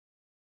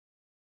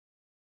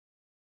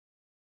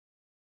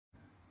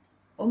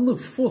On the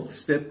fourth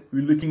step,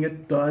 we're looking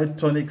at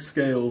diatonic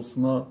scales.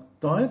 Now,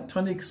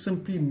 diatonic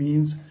simply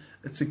means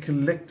it's a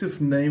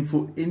collective name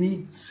for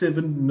any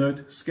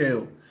 7-note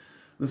scale.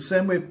 The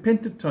same way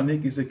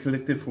pentatonic is a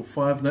collective for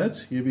 5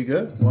 notes. Here we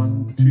go.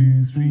 1,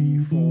 2,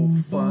 3, 4,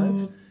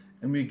 5.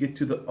 And we get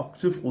to the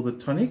octave or the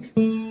tonic.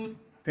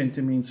 Penta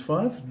means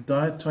 5.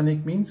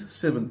 Diatonic means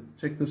 7.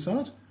 Check this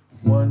out.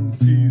 1,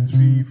 2,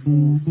 3,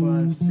 4,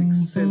 5,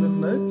 6, 7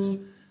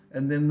 notes.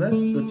 And then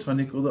the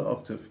tonic or the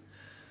octave.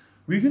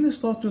 We're going to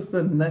start with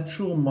the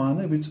natural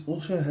minor, which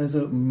also has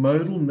a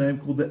modal name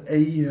called the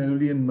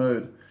Aeolian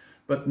mode.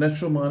 But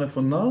natural minor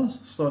for now,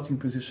 starting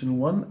position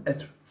 1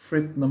 at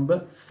fret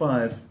number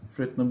 5.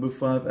 Fret number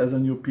 5 as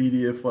on your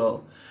PDF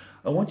file.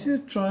 I want you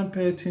to try and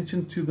pay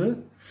attention to the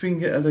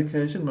finger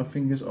allocation. My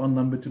fingers are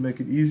numbered to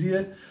make it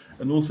easier.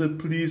 And also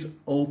please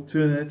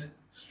alternate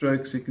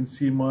strokes. You can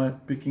see my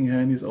picking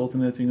hand is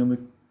alternating on the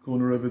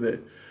corner over there.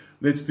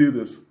 Let's do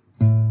this.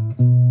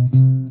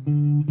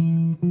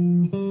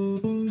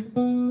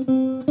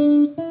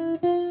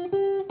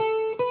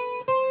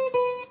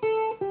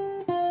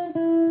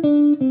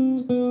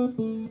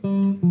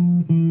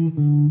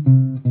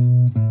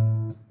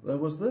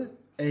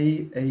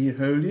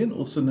 Aeolian,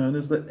 also known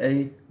as the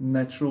A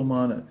natural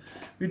minor.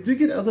 We do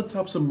get other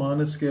types of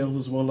minor scales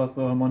as well, like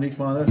the harmonic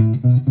minor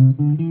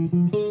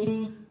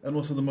and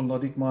also the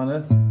melodic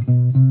minor,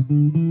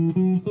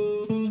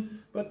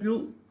 but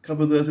we'll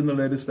cover those in the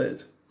later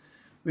stage.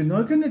 We're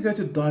now going to go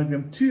to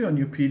diagram 2 on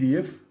your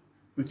PDF,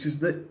 which is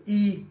the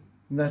E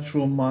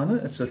natural minor.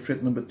 It's at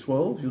fret number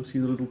 12. You'll see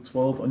the little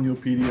 12 on your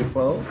PDF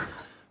file.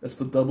 That's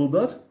the double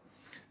dot.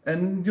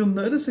 And you'll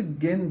notice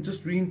again,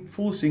 just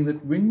reinforcing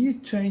that when you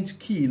change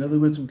key, in other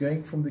words, I'm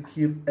going from the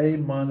key of A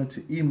minor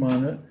to E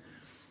minor,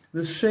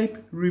 the shape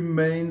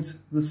remains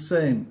the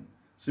same.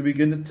 So we're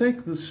going to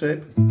take this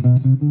shape and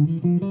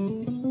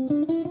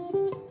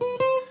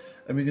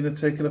we're going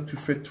to take it up to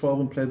fret 12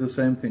 and play the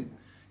same thing.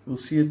 You'll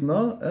see it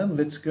now, and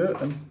let's go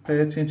and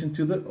pay attention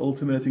to the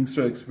alternating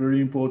strokes.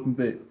 Very important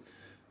there.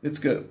 Let's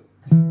go.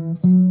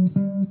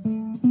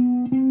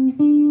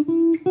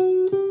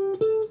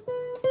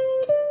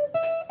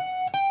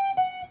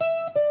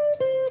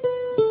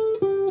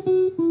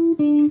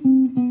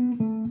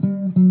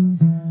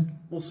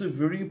 Also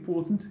very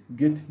important,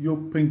 get your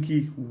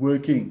pinky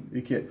working.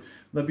 Okay.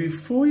 Now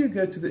before you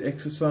go to the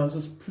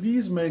exercises,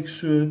 please make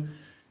sure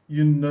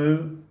you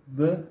know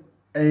the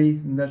A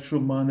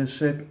natural minor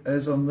shape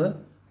as on the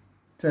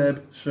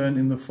tab shown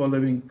in the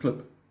following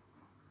clip.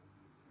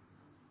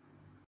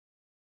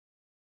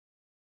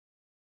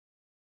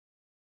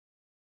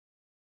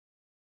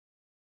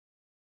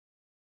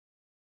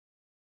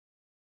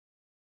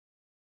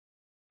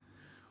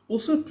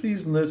 Also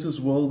please note as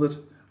well that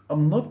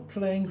I'm not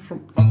playing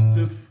from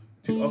octave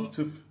to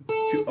octave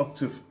to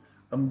octave.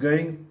 I'm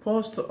going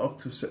past the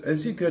octave. So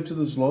as you go to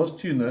those last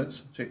 2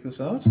 notes, check this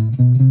out.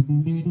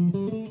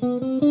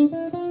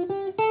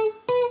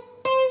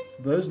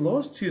 Those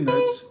last 2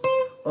 notes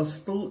are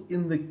still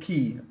in the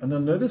key. And I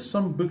notice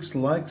some books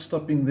like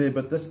stopping there,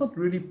 but that's not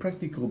really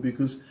practical,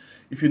 because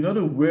if you're not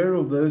aware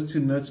of those 2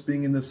 notes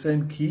being in the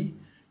same key,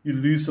 you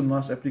lose some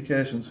nice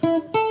applications.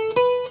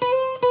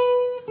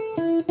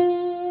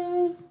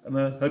 And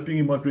I'm hoping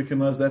you might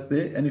recognize that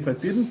there. And if I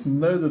didn't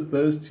know that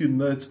those 2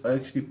 notes are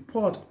actually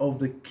part of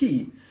the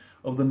key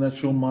of the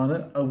natural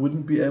minor, I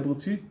wouldn't be able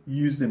to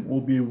use them,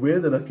 or be aware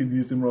that I can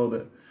use them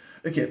rather.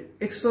 Okay,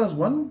 exercise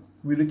 1,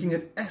 we're looking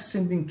at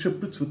ascending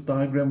triplets with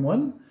diagram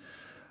 1.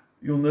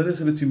 You'll notice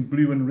that it's in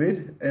blue and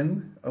red,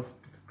 and I've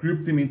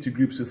grouped them into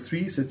groups of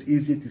 3, so it's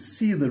easier to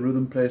see the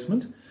rhythm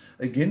placement.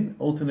 Again,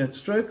 alternate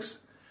strokes.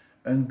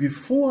 And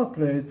before I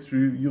play it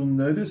through, you'll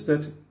notice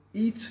that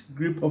each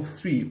group of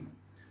 3,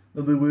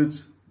 in other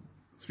words,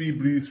 3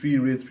 blue, 3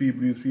 red, 3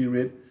 blue, 3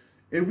 red,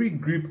 every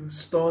group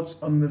starts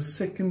on the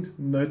 2nd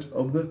note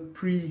of the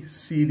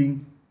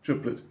preceding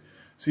triplet.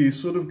 So you're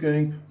sort of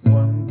going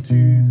 1,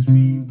 2,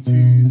 3,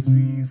 2,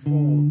 3,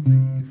 4,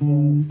 3,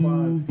 4,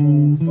 5,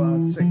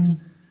 4, 5, 6.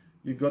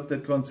 You got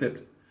that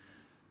concept?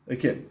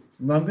 Okay,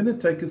 now I'm going to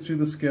take it through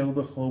the scale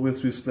the whole way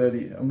through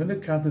slowly. I'm going to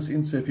count this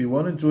in, so if you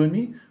want to join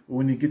me, or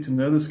when you get to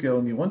know the scale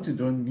and you want to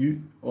join,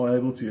 you are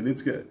able to.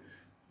 Let's go.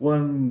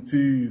 1,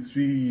 2,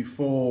 3,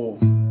 4.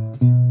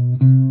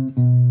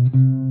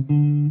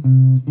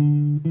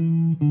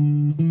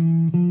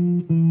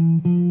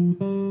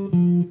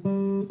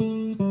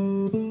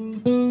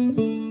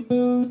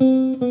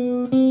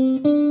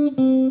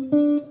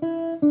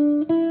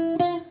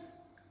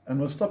 And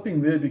we're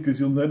stopping there because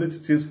you'll notice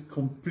it says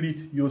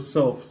complete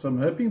yourself. So I'm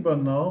hoping by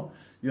now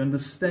you're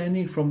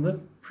understanding from the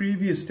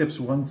previous steps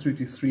 1 through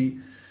to 3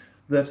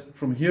 that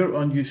from here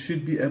on you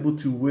should be able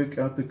to work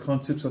out the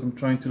concepts that I'm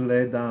trying to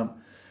lay down.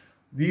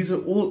 These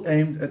are all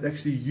aimed at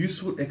actually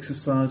useful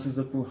exercises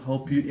that will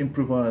help you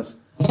improvise.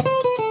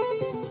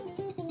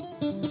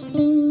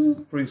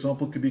 For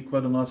example, it could be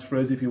quite a nice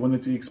phrase if you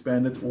wanted to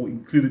expand it or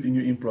include it in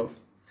your improv.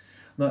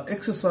 Now,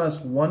 exercise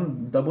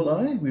 1 double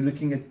I, we're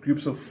looking at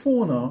groups of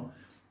 4 now.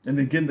 And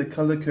again, the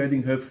color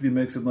coding hopefully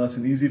makes it nice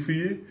and easy for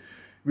you.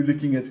 We're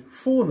looking at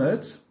 4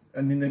 notes,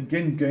 and then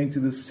again going to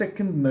the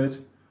second note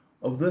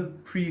of the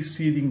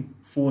preceding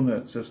 4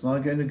 notes. So it's now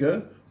going to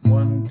go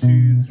 1,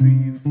 2,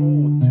 3, 4,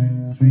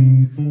 2,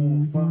 3,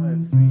 4,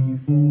 5, 3,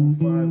 4,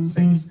 5,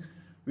 6.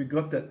 We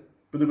got that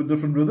bit of a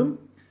different rhythm.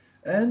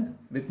 And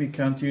let me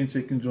count to you so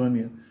you can join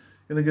me. I'm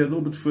going to go a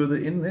little bit further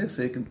in there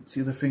so you can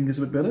see the fingers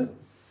a bit better.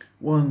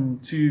 1,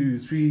 2,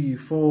 3,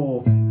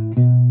 4.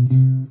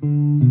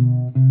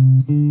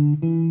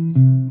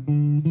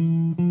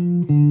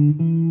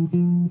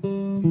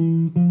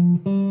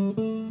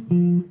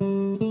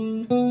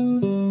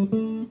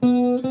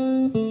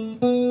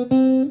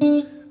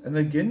 And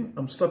again,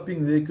 I'm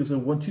stopping there because I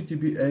want you to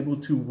be able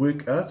to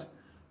work out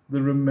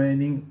the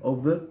remaining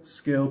of the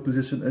scale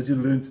position as you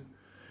learned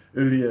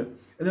earlier.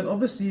 And then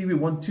obviously we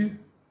want to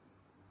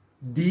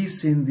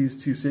descend these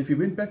two. So if you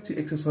went back to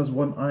exercise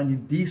 1I and you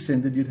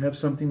descended, you'd have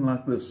something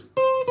like this.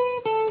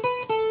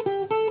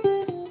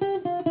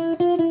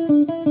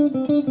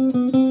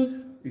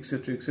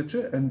 Etc,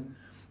 etc. And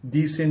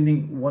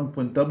descending 1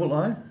 point double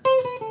I.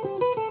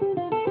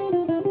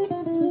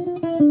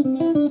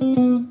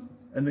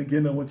 And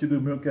again, I want you to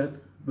work out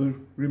the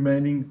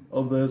remaining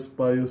of those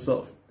by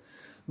yourself.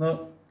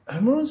 Now,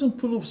 hammer-ons and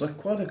pull-offs are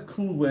quite a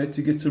cool way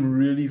to get some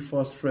really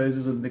fast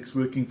phrases and licks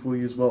working for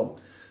you as well.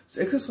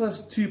 So exercise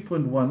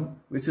 2.1,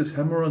 which is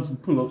hammer-ons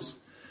and pull-offs,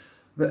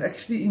 they're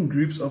actually in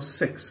groups of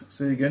 6.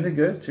 So you're going to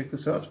go, check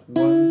this out,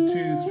 1,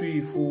 2,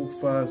 3, 4,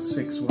 5,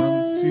 6, 1,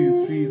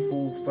 2, 3,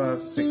 4,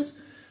 5, 6.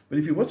 But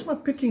if you watch my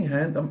picking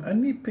hand, I'm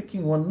only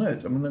picking one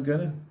note. I'm going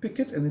to pick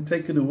it and then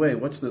take it away.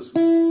 Watch this.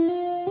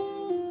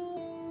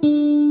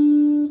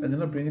 And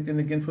then I bring it in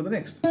again for the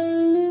next.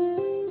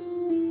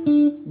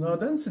 Now, I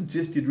don't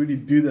suggest you'd really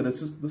do that.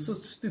 This is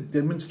just to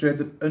demonstrate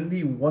that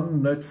only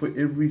one note for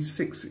every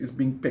 6 is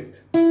being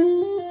picked.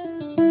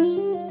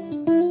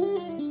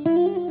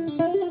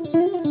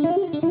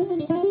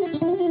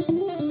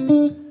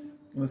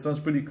 And it sounds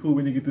pretty cool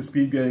when you get the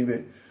speed going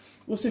there.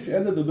 Also, if you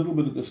added a little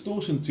bit of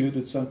distortion to it,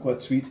 it'd sound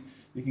quite sweet.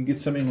 You can get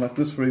something like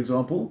this, for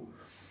example,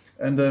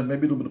 and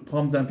maybe a little bit of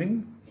palm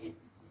damping.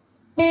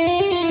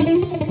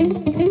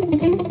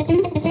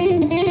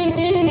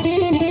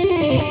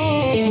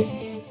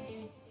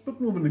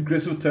 More of an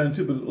aggressive tone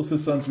to it, but it also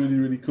sounds really,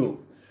 really cool.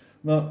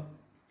 Now,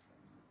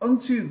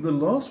 onto the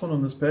last one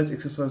on this page,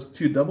 exercise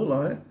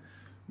 2II.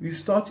 We're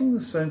starting the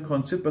same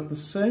concept, but the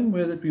same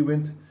way that we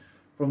went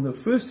from the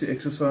first 2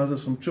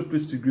 exercises from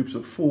triplets to groups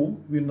of 4,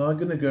 we're now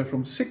going to go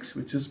from 6,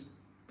 which is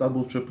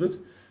double triplet,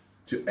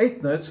 to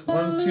 8 notes,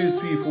 1, 2,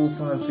 3, 4,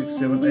 5, 6,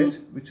 7, 8,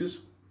 which is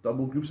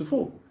double groups of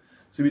 4.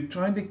 So we're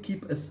trying to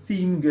keep a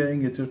theme going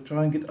here to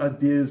try and get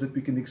ideas that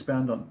we can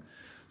expand on.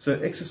 So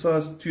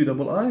exercise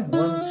 2II,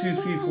 1,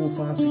 2, 3, 4,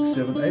 5, 6,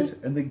 7, 8,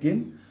 and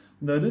again,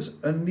 notice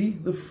only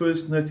the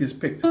first note is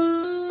picked.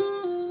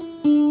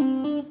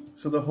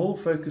 So the whole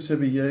focus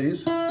over here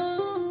is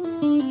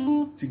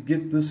to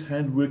get this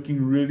hand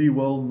working really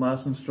well,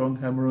 nice and strong,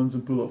 hammer-ons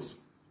and pull-offs.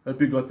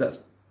 Hope you got that.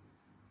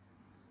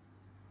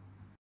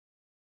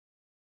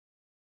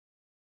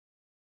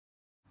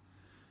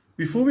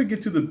 Before we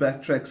get to the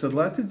backtracks, I'd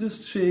like to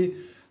just share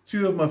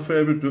 2 of my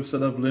favorite riffs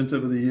that I've learned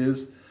over the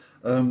years.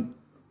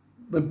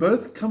 They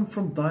both come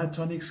from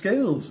diatonic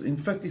scales. In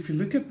fact, if you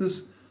look at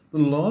this, the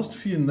last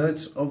few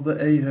notes of the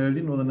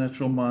Aeolian or the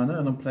natural minor,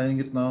 and I'm playing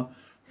it now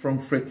from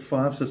fret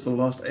 5, so it's the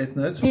last 8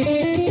 notes.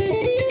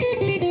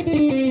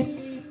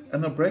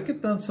 And I break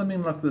it down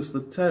something like this,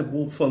 the tab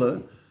will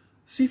follow.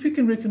 See if you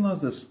can recognize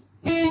this.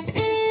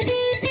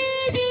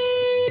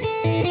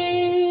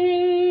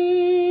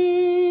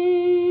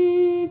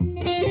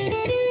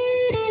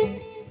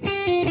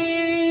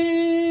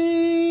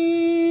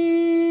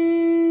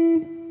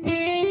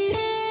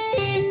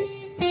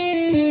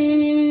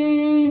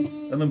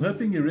 And I'm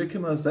hoping you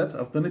recognize that.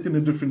 I've done it in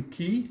a different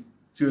key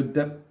to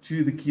adapt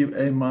to the key of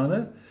A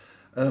minor.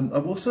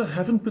 I've also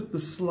haven't put the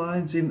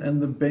slides in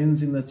and the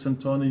bends in that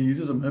Santana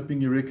uses. I'm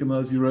hoping you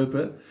recognize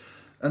Europa.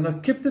 And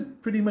I've kept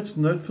it pretty much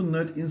note for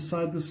note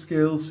inside the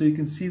scale so you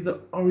can see the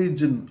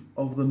origin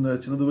of the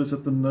notes. In other words,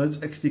 that the notes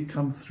actually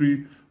come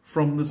through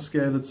from the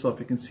scale itself.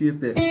 You can see it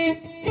there.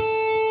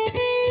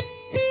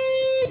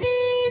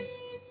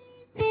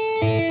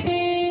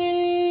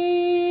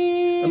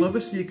 And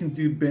obviously you can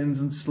do bends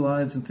and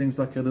slides and things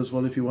like that as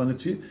well if you wanted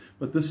to.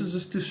 But this is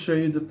just to show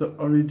you that the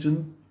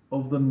origin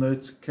of the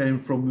notes came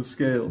from the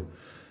scale.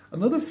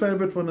 Another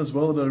favorite one as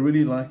well that I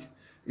really like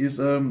is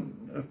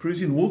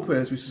Parisian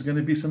Walkways, which is going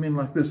to be something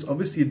like this.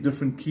 Obviously a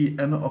different key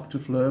and an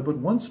octave lower, but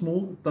once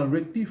more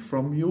directly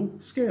from your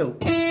scale.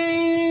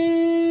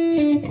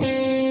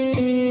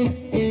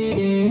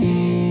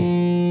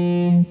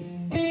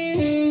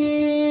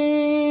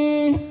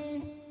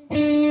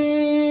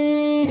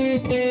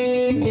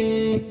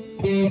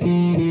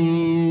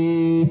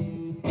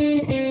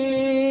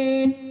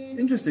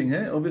 Interesting,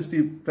 eh?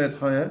 Obviously played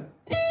higher.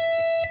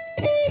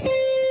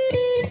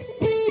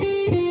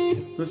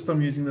 This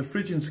time using the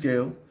Phrygian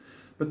scale.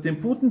 But the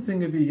important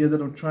thing over here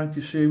that I'm trying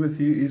to share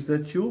with you is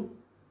that your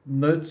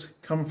notes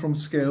come from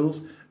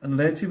scales, and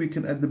later we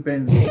can add the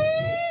bends.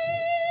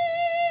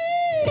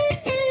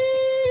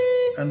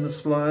 and the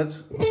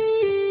slides,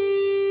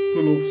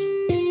 pull-offs,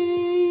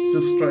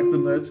 just strike the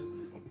note,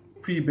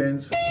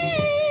 pre-bends.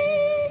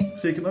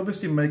 So you can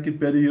obviously make it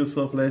better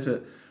yourself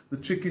later. The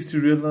trick is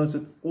to realize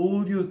that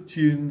all your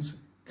tunes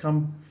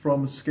come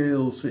from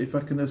scales. So if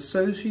I can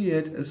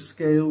associate a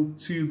scale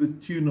to the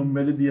tune or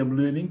melody I'm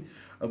learning,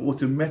 I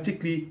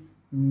automatically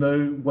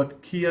know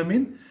what key I'm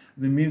in.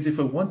 And it means if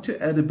I want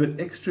to add a bit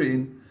extra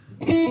in,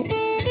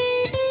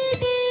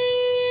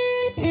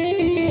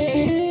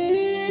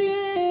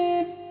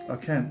 I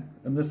can.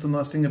 And that's the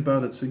nice thing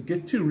about it. So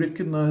get to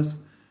recognize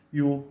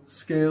your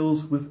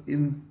scales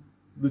within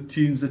the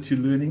tunes that you're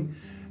learning.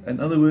 In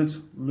other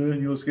words,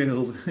 learn your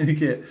scales.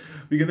 Okay,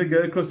 we're going to go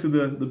across to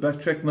the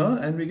backtrack now,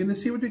 and we're going to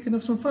see what we can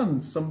have some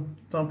fun, some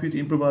time for you to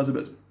improvise a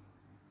bit.